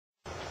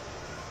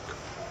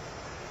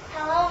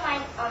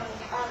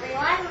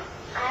Everyone,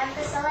 I am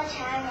Priscilla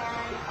Chang,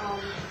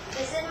 and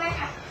this is my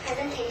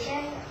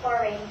presentation for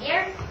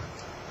Reindeer,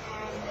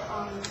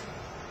 and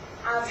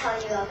I'll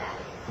tell you about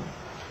it.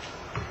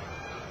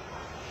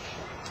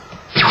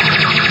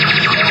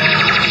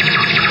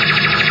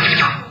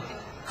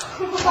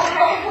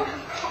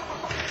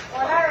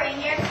 What are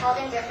reindeer called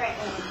in different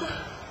names?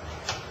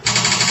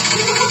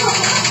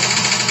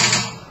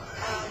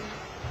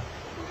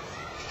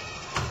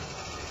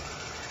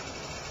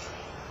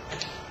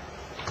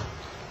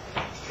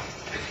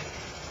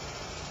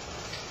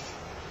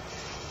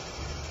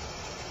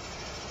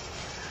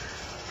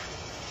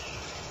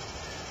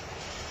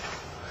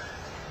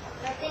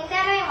 The thing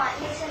that I want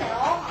you to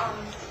know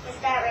is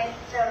that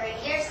the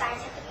reindeer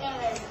scientific name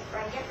is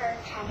Reindeer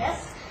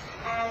Canus,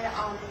 and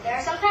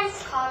they're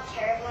sometimes called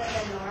caribou in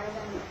the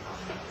northern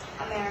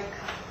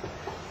America.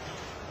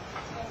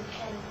 And you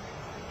can,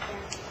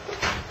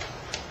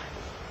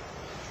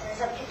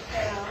 there's a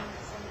picture of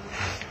some.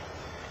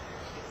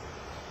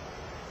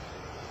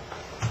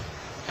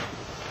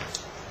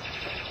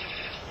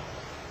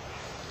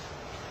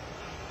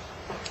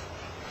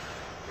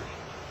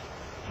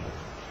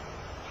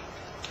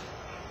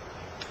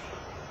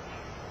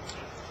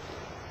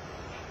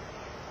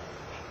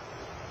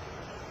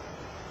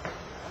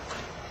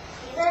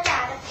 These are the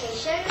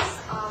adaptations,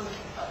 and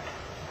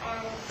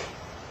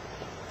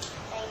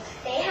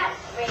like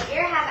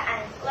reindeer have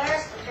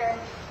antlers, which are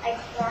like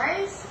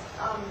horns,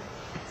 and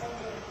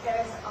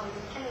there's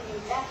you can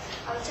use that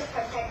to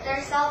protect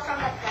themselves from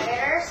the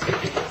predators.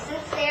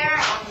 Since they're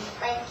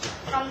like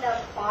from the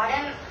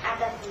bottom at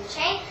the food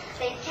chain,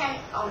 they can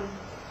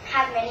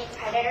have many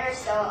predators.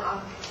 So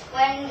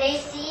when they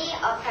see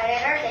a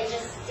predator, they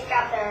just stick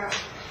out their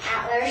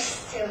antlers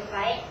to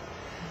fight.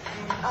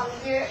 And,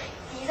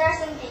 these are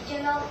some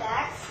regional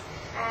facts,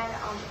 and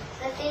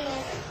the thing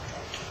is,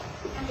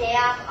 they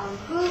have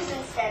hooves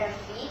instead of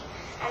feet,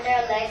 and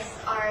their legs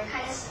are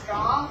kind of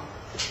strong,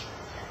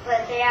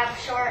 but they have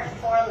short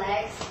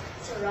forelegs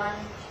to run.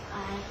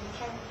 You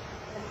can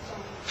look at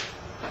it.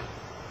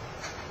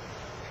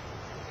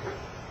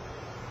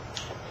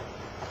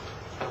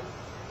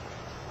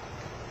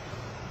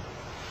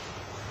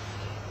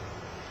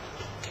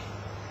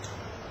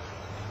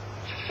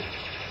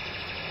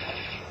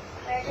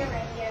 Where do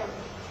reindeer live?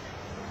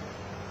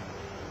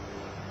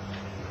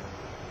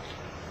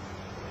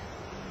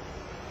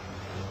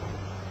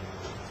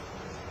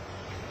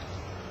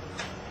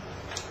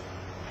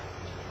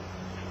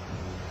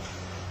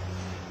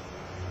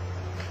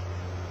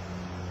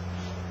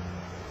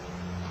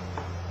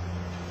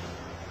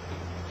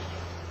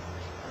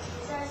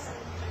 These are some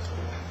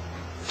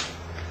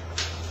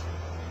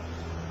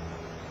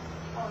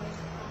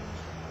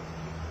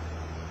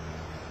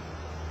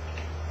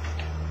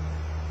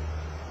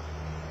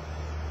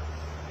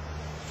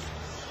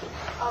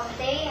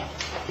they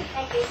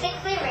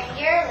basically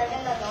reindeer live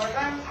in the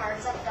northern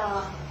parts of the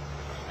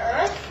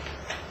earth,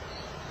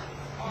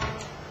 and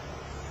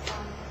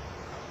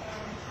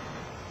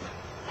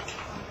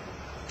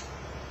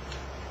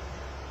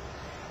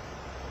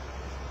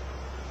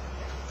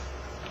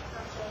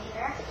okay,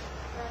 here,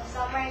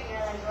 somewhere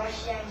here like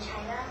Russia and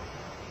China,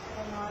 and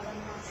the northern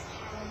parts of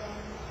Canada.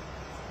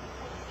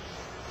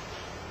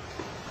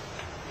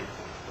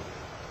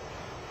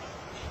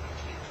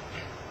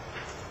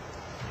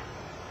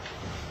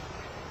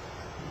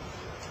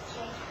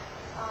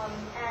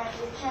 And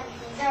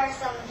these are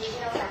some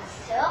regional facts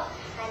too,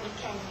 and you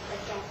can look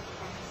at them.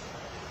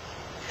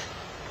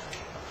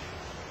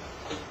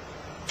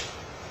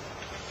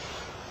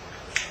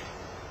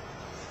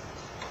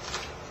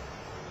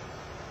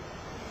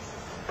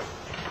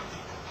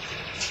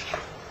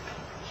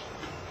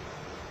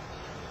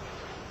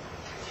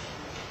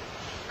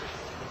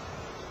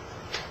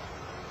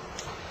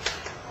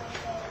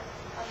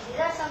 These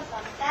are some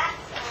fun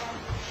facts,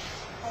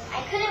 and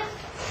I couldn't,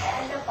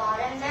 at the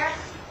bottom there,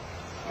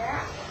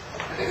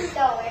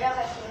 the weight of a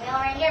female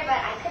reindeer, but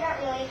I couldn't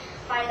really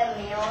find the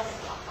male's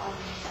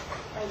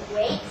like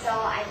weight, so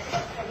I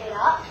couldn't put it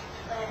up.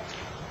 But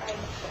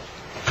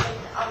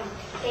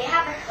they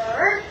have a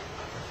herd,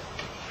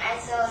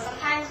 and so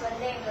sometimes when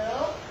they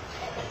move,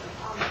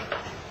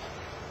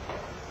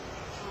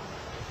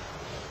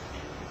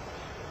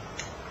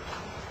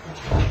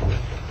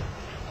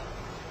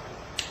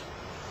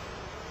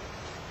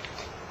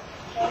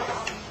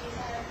 these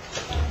are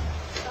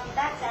some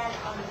facts, and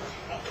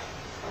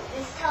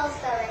this tells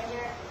the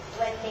reindeer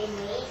when they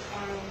mate,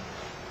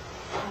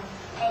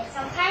 and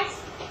sometimes,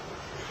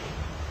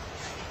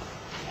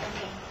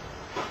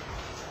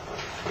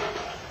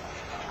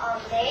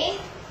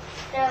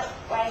 the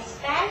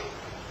lifespan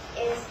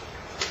is,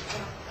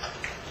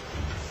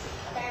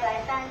 their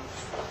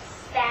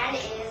lifespan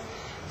is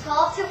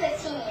 12 to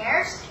 15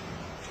 years,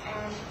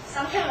 and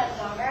some can live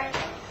longer, I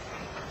think.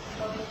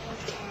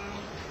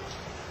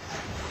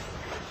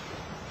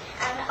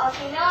 And a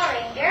female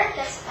reindeer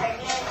gets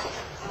pregnant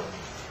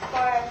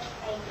for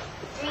like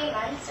 3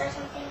 months or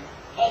something,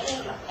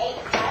 8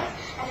 months,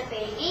 and the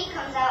baby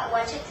comes out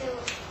 1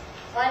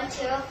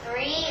 to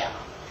 3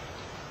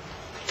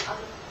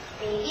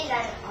 babies,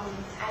 and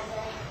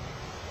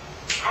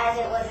as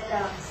it was in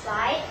the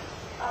slide,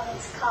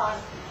 it's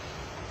called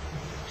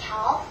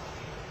cow.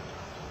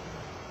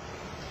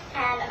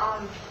 And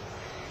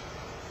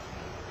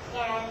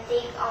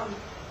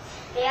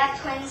they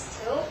have twins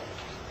too,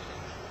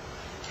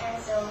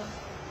 and so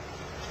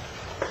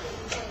you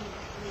can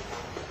read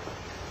that.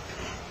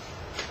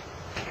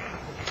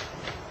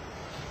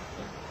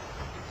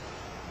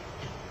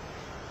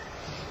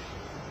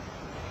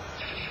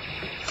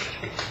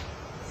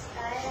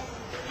 Style and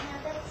eating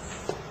habits.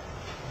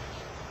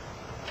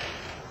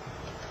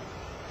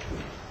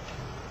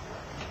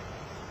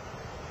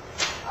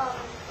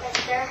 Like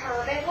they're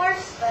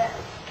herbivores, but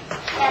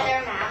yeah,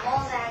 they're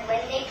mammals, and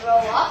when they grow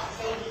up,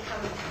 they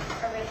become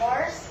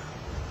herbivores.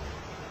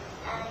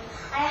 And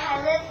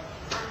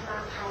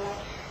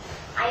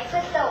I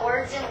put the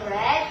words in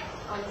red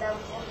on the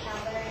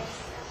vocabulary,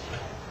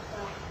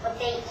 what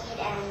they eat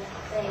and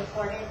the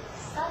important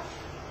stuff.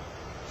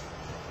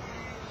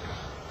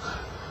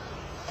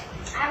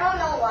 I don't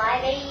know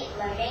why they eat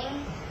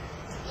living,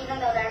 even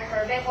though they're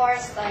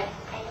herbivores, but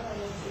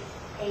anyways,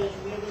 they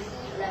really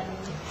eat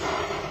living.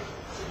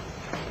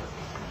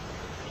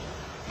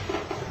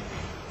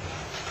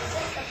 This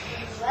is the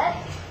food.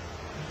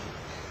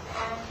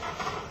 And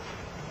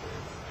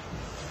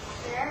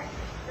here,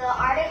 the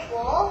Arctic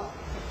wolf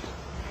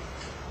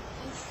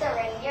eats the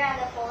reindeer and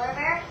the polar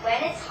bear.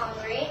 When it's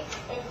hungry,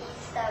 it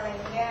eats the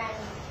reindeer, and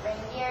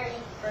reindeer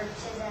eat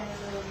birches and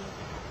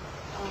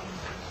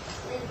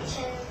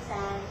lichens,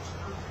 and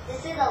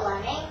this is a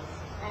lemming,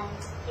 and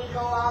they go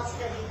out to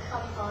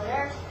become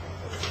poachers.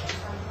 This is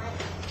sunlight.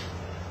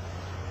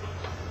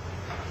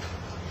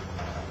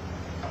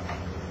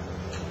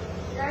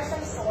 These are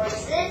some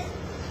sources.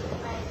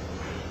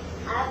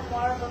 I have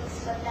more books,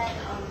 but then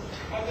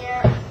and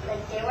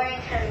they were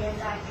in Korean,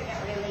 so I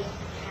couldn't really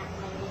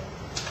translate it.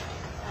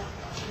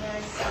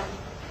 Here's some.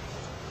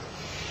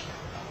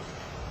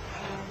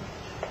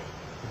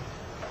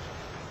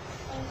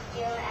 Thank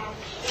you. And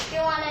if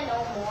you want to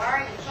know more,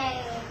 you can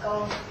go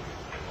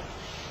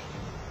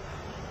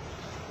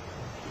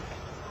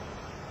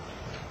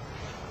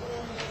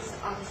in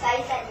these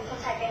sites, and you can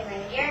type in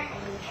reindeer,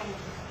 and you can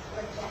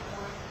look at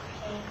more.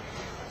 Okay.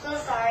 I'm so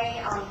sorry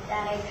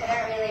that I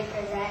couldn't really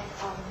present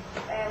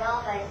very well,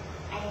 but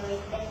anyway,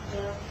 thank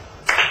you.